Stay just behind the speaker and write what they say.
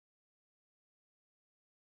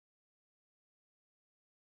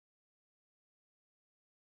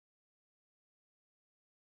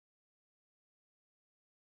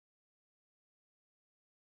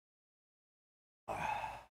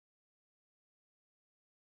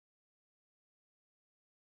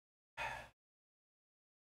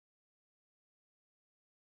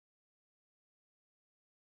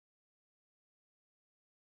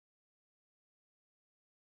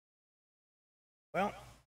Well,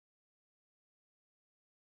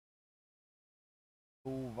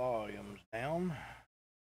 full volumes down.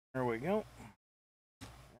 There we go.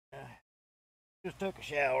 Uh, just took a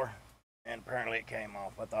shower, and apparently it came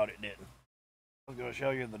off. I thought it didn't. I was going to show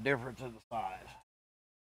you the difference in the size.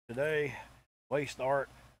 Today, we start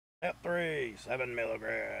step 3, 7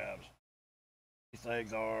 milligrams. These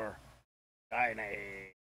things are tiny.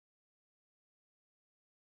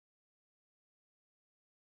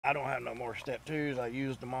 I don't have no more step 2s. I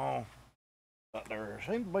used them all. But they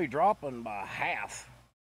seem to be dropping by half.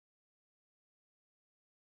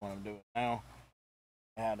 What I'm doing now.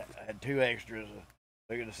 I had 2 extras,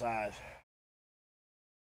 bigger the size.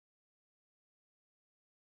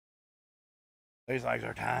 These things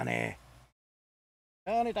are tiny.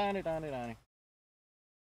 Tiny, tiny, tiny, tiny.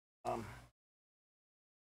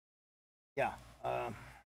 Yeah.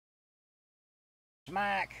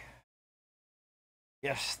 Smack.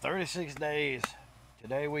 Yes, 36 days.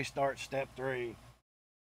 Today we start step 3.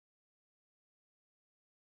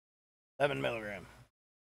 7 milligram.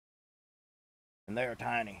 And they are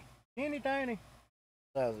tiny. Teeny tiny.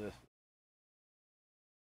 What size is this?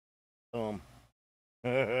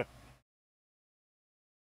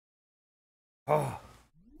 Oh.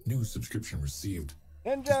 New subscription received.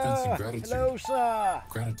 Dispensing Ninja! gratitude. Hello, sir!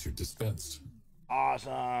 Gratitude dispensed.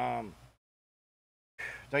 Awesome.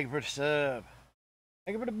 Thank you for the sub.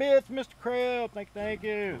 Thank you for the bits, Mr. Krell. Thank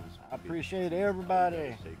you. I appreciate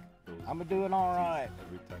everybody. I'm doing all right.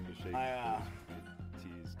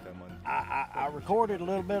 I recorded a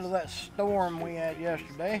little bit of that storm we had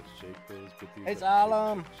yesterday. It's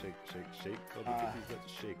Alam. Thank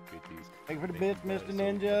you for the bits, Mr.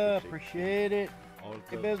 Ninja. Appreciate it.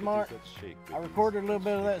 Hey, Bismarck. I recorded a little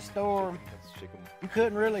bit of that storm. You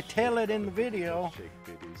couldn't really tell it in the video,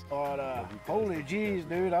 but holy jeez,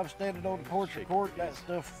 dude, I've standing on the porch recording that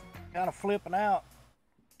stuff, kind of flipping out.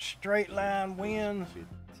 Straight line winds.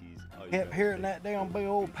 Kept hearing that damn big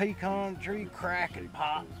old pecan tree crack and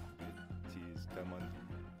pop.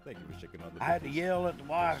 I had to yell at the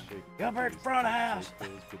wife, "Get up here at the front of the house.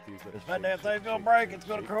 If that damn thing's gonna break, it's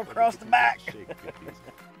gonna go across the back." Thank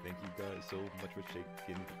you guys so much for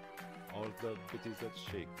shaking all the bitches that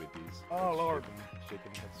shake bitties. Oh Lord. Shake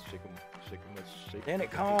them, let's shake them, shake them, let's shake them. Then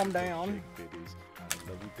it calmed down. I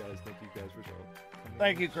love you guys. Thank you guys for coming.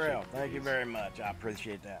 Thank you, Krell. Thank you very much. I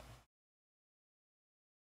appreciate that.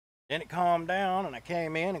 Then it calmed down, and I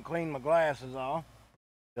came in and cleaned my glasses off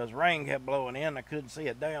because rain kept blowing in. I couldn't see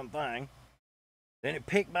a damn thing. Then it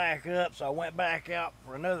picked back up, so I went back out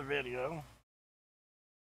for another video.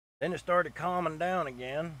 Then it started calming down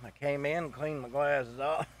again. I came in and cleaned my glasses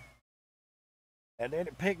off. And then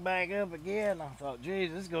it picked back up again. I thought,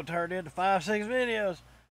 geez, this is going to turn into 5-6 videos.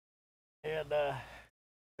 And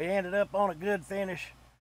we ended up on a good finish.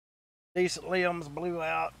 Decent limbs blew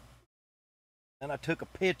out. Then I took a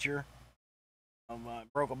picture of,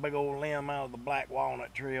 broke a big old limb out of the black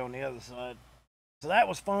walnut tree on the other side. So that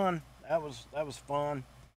was fun. That was fun.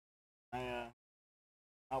 I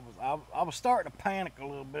was starting to panic a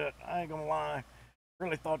little bit. I ain't gonna lie.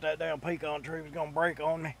 Really thought that damn pecan tree was gonna break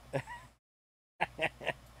on me.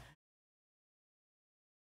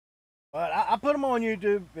 But I put them on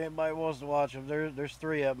YouTube if anybody wants to watch them. There's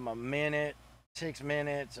 3 of them, a minute, 6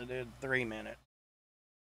 minutes, and then 3 minutes.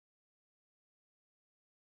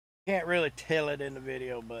 Can't really tell it in the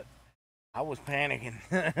video, but I was panicking.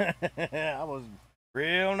 I was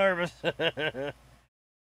real nervous.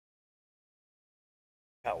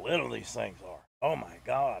 How little these things are. Oh my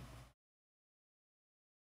God.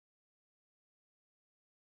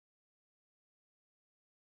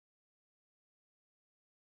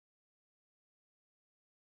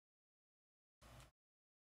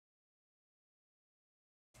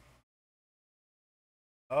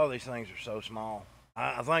 Oh, these things are so small.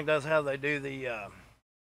 I think that's how they do the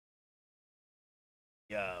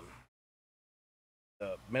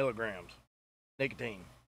milligrams nicotine.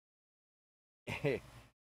 It's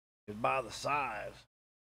by the size.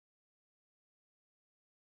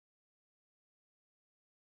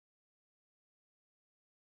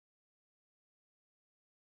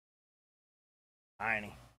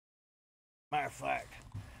 Tiny. Matter of fact,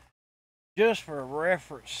 just for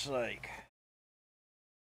reference sake,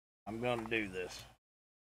 I'm going to do this.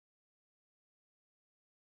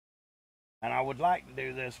 And I would like to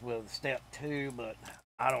do this with step 2, but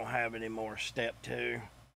I don't have any more step 2.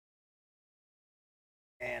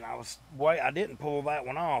 And I didn't pull that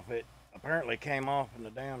one off. It apparently came off in the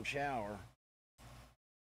damn shower.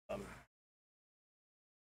 Let me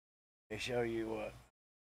show you what.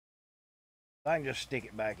 I can just stick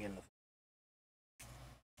it back in the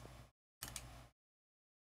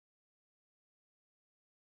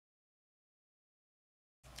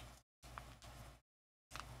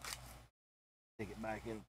stick it back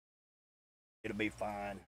in. It'll be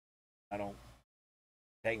fine.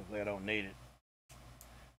 Technically I don't need it.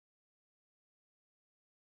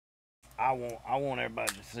 I want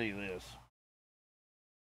everybody to see this.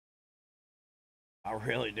 I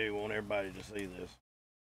really do want everybody to see this.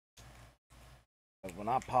 Because when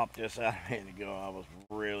I popped this out a minute ago, I was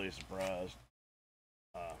really surprised.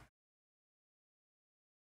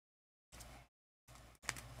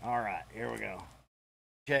 Alright, here we go.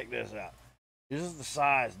 Check this out. This is the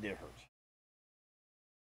size difference.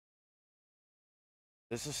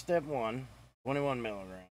 This is step 1, 21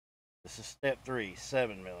 milligrams. This is step 3,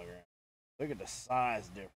 7 milligrams. Look at the size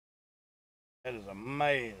difference. That is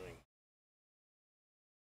amazing.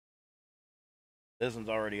 This one's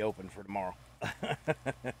already open for tomorrow.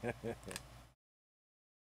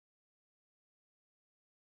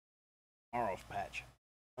 Tomorrow's patch.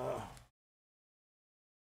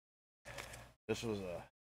 This was a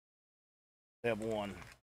step 1.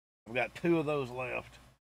 I've got 2 of those left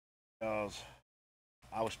because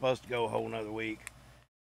I was supposed to go a whole nother week,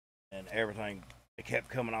 and everything, it kept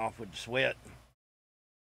coming off with the sweat.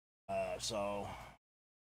 So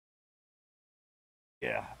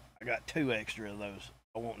yeah, I got 2 extra of those.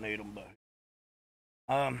 I won't need them, but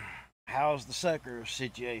how's the sucker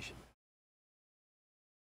situation?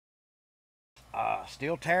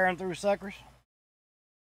 Still tearing through suckers.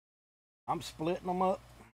 I'm splitting them up.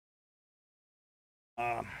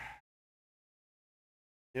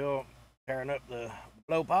 Still tearing up the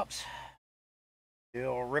blow pops.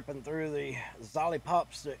 Still ripping through the Zolly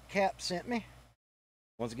Pops that Cap sent me.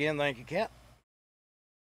 Once again, thank you, Cap.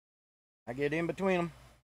 I get in between them.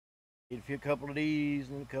 Get a couple of these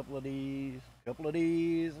and a couple of these, a couple of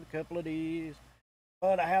these and a couple of these.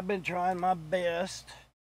 But I have been trying my best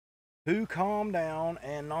to calm down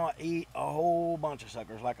and not eat a whole bunch of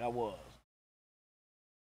suckers like I was.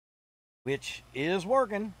 Which is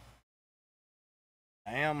working.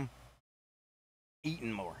 I am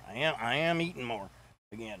eating more. I am eating more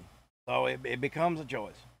again. So it becomes a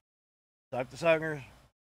choice. Suck the suckers,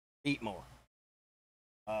 eat more.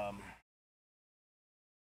 I'm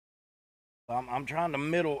trying to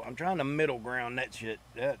middle ground that shit.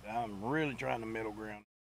 I'm really trying to middle ground.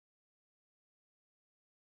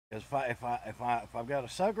 Because if I've got a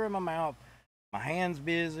sucker in my mouth, my hand's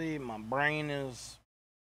busy, my brain is,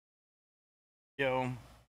 you know,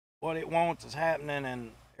 what it wants is happening,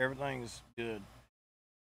 and everything's good.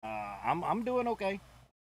 I'm doing okay.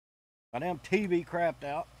 My damn TV crapped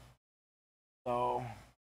out, so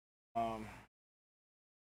I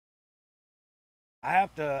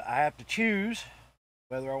have to choose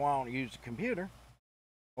whether I want to use the computer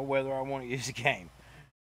or whether I want to use the game.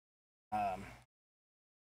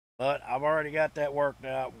 But I've already got that worked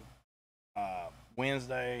out.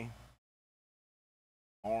 Wednesday,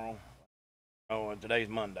 tomorrow. Oh, and today's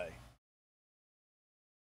Monday.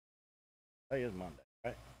 Today is Monday,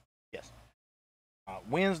 right? Yes.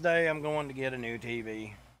 Wednesday, I'm going to get a new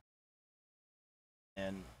TV,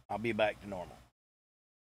 and I'll be back to normal.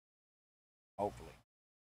 Hopefully.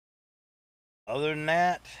 Other than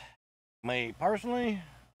that, me personally,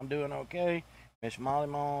 I'm doing okay. Miss Molly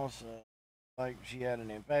Moss, like she had an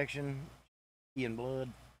infection, in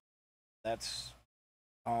blood. That's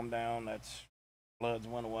calmed down. That's bloods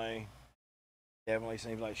went away. Definitely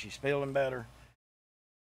seems like she's feeling better.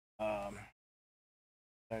 Thank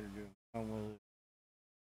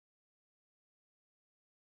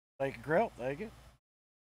you, Krell. Thank you.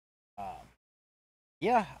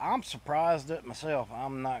 Yeah, I'm surprised at myself.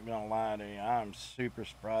 I'm not gonna lie to you. I'm super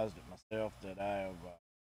surprised at myself that I have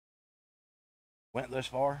went this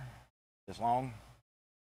far, this long,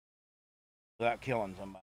 without killing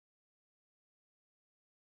somebody.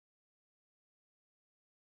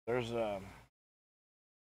 There's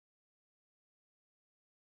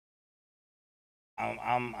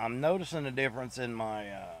I'm noticing a difference in my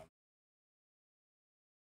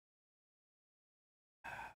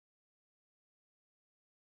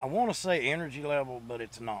I want to say energy level, but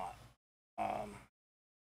it's not.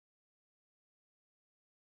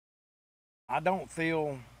 I don't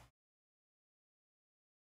feel.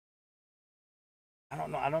 I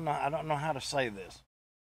don't know how to say this.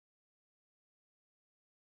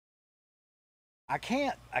 I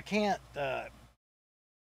can't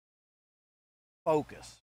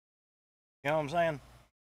focus. You know what I'm saying?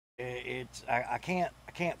 I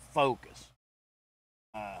can't focus.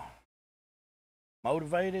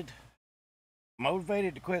 Motivated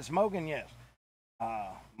to quit smoking, yes.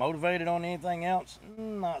 Motivated on anything else,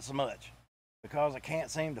 not so much, because I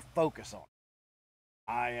can't seem to focus on it.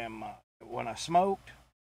 I am when I smoked,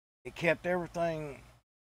 it kept everything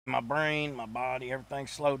My brain, my body, everything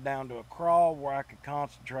slowed down to a crawl where I could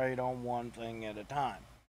concentrate on one thing at a time.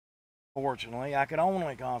 Fortunately, I could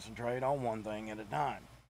only concentrate on one thing at a time,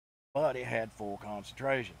 but it had full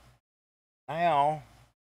concentration. Now,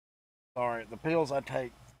 sorry, the pills I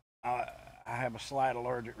take, I have a slight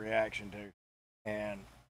allergic reaction to, and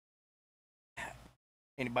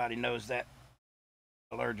anybody knows that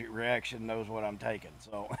allergic reaction knows what I'm taking.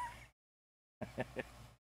 So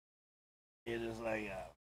it is a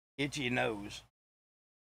itchy nose.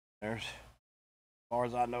 There's, as far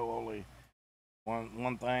as I know, only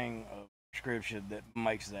one thing of prescription that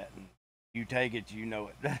makes that, and you take it, you know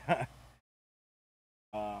it.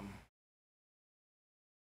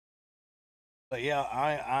 But yeah,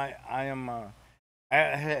 I am.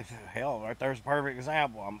 Hell, right there's a perfect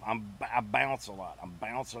example. I bounce a lot. I'm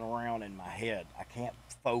bouncing around in my head. I can't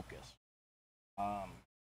focus. I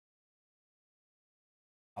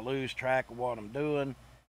lose track of what I'm doing.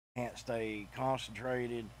 Can't stay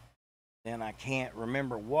concentrated. Then I can't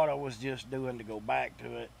remember what I was just doing to go back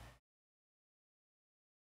to it.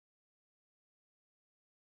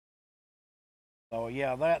 So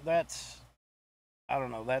yeah, that's I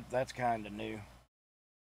don't know, that's kind of new.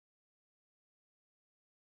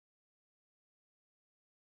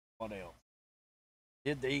 What else?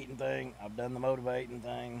 Did the eating thing. I've done the motivating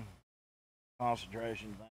thing,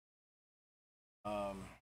 concentration thing.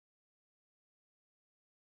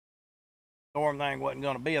 Storm thing wasn't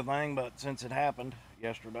going to be a thing, but since it happened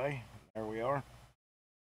yesterday, there we are.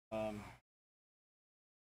 I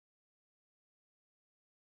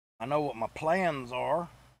know what my plans are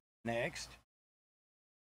next.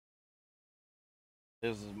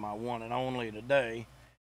 This is my one and only today.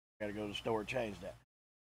 Got to go to the store and change that.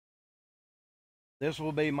 This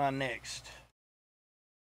will be my next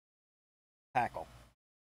tackle.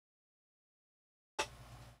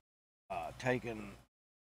 Taking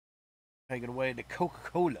away the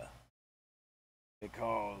Coca-Cola,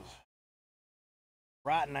 because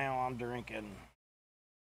right now I'm drinking,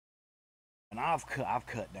 and I've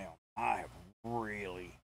cut down. I have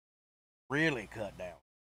really cut down.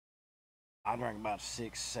 I drink about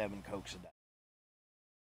 6-7 Cokes a day.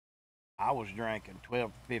 I was drinking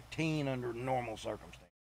 12-15 under normal circumstances.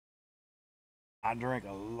 I drink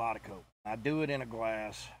a lot of Coke. I do it in a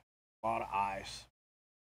glass, a lot of ice.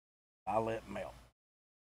 I let it melt.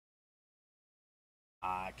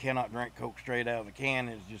 I cannot drink Coke straight out of the can.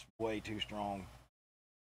 It's just way too strong.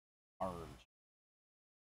 Burns.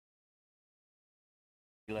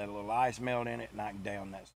 You let a little ice melt in it, and I can down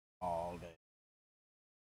that all day.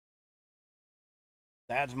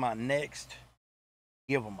 That's my next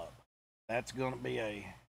give 'em up. That's gonna be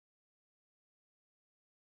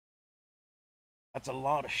that's a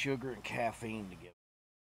lot of sugar and caffeine to give.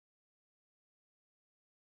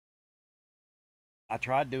 I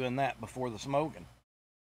tried doing that before the smoking.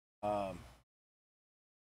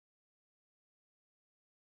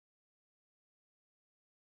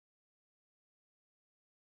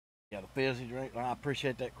 Yeah, the fizzy drink. I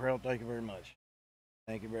appreciate that, Krell. Thank you very much.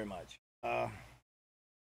 Thank you very much.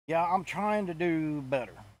 Yeah, I'm trying to do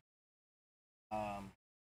better.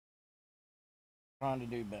 Trying to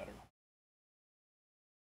do better.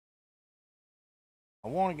 I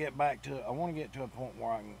want to get back to. I want to get to a point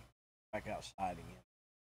where I can back outside again.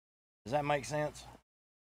 Does that make sense?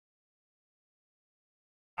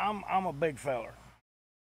 I'm a big feller.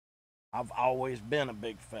 I've always been a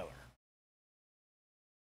big feller.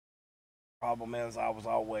 Problem is, I was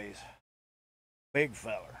always big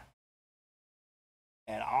feller,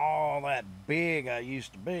 and all that big I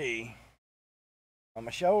used to be. Well,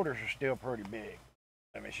 my shoulders are still pretty big.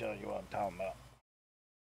 Let me show you what I'm talking about.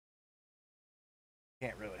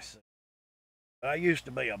 Can't really see. But I used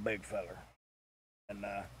to be a big feller, and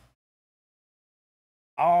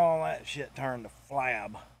all that shit turned to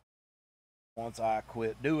flab once I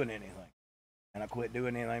quit doing anything. And I quit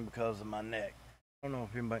doing anything because of my neck. I don't know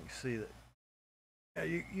if anybody can see that. Yeah,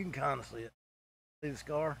 you can kind of see it. See the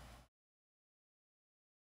scar?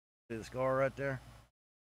 See the scar right there?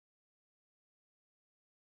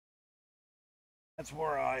 That's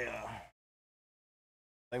where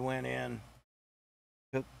they went in,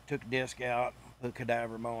 took a disc out, put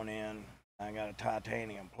cadaver bone in. I got a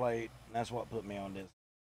titanium plate, and that's what put me on this.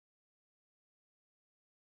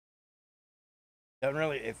 Doesn't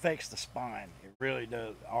really affects the spine. It really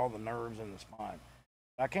does, all the nerves in the spine.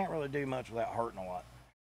 I can't really do much without hurting a lot.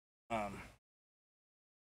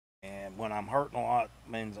 And when I'm hurting a lot,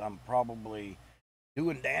 means I'm probably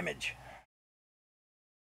doing damage.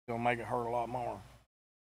 It's gonna make it hurt a lot more.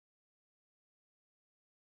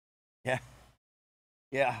 Yeah,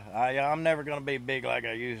 yeah. I'm never gonna be big like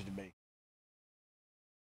I used to be.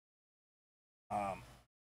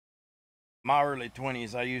 My early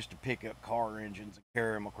 20s, I used to pick up car engines and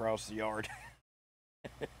carry them across the yard.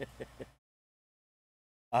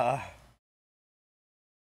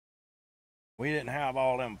 We didn't have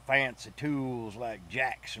all them fancy tools like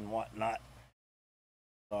jacks and whatnot.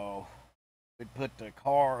 So we'd put the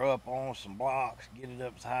car up on some blocks, get it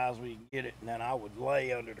up as high as we could get it, and then I would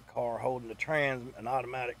lay under the car holding an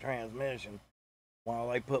automatic transmission while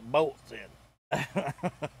they put bolts in.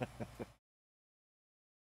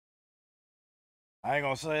 I ain't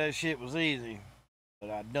gonna say that shit was easy,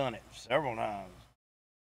 but I done it several times.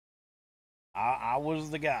 I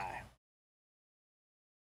was the guy.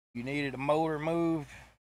 You needed a motor moved,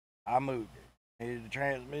 I moved it. Needed a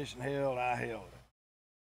transmission held, I held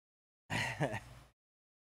it.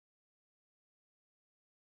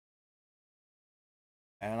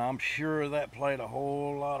 And I'm sure that played a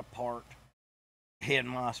whole lot of part in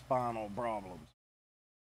my spinal problems.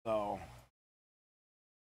 So,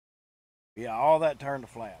 yeah, all that turned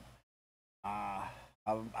to flab. I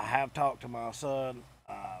have talked to my son.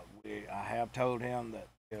 I have told him that,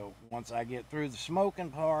 you know, once I get through the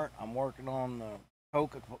smoking part, I'm working on the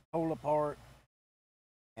Coca-Cola part,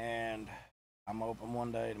 and I'm hoping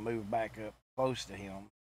one day to move back up close to him,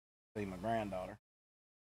 see my granddaughter.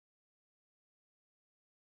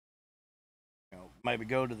 You know, maybe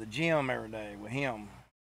go to the gym every day with him,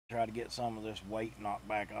 try to get some of this weight knocked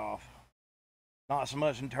back off. Not so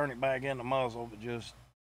much and turn it back into muscle, but just,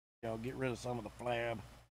 you know, get rid of some of the flab.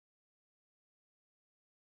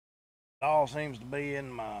 It all seems to be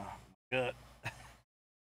in my gut.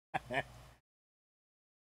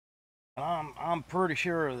 I'm pretty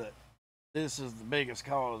sure that this is the biggest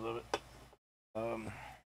cause of it.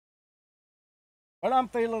 But I'm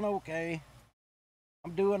feeling okay.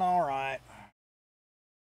 I'm doing all right.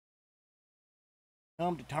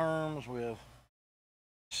 Come to terms with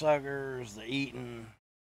suckers, the eating.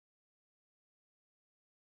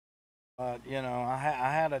 But you know, I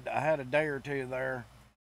had a day or two there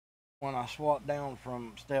when I swapped down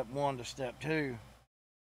from step 1 to step 2.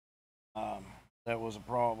 That was a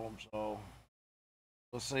problem. So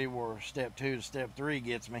let's see where step 2 to step 3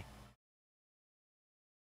 gets me.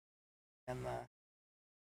 And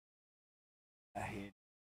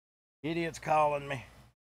idiot's calling me.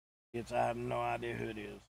 I have no idea who it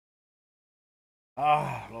is.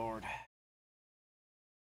 Oh, Lord.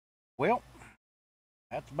 Well,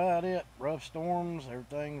 that's about it. Rough storms.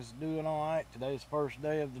 Everything's doing all right. Today's the first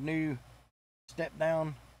day of the new step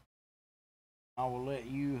down. I will let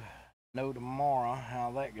you know tomorrow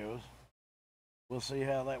how that goes. We'll see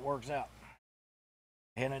how that works out.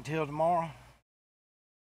 And until tomorrow,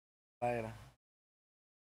 later.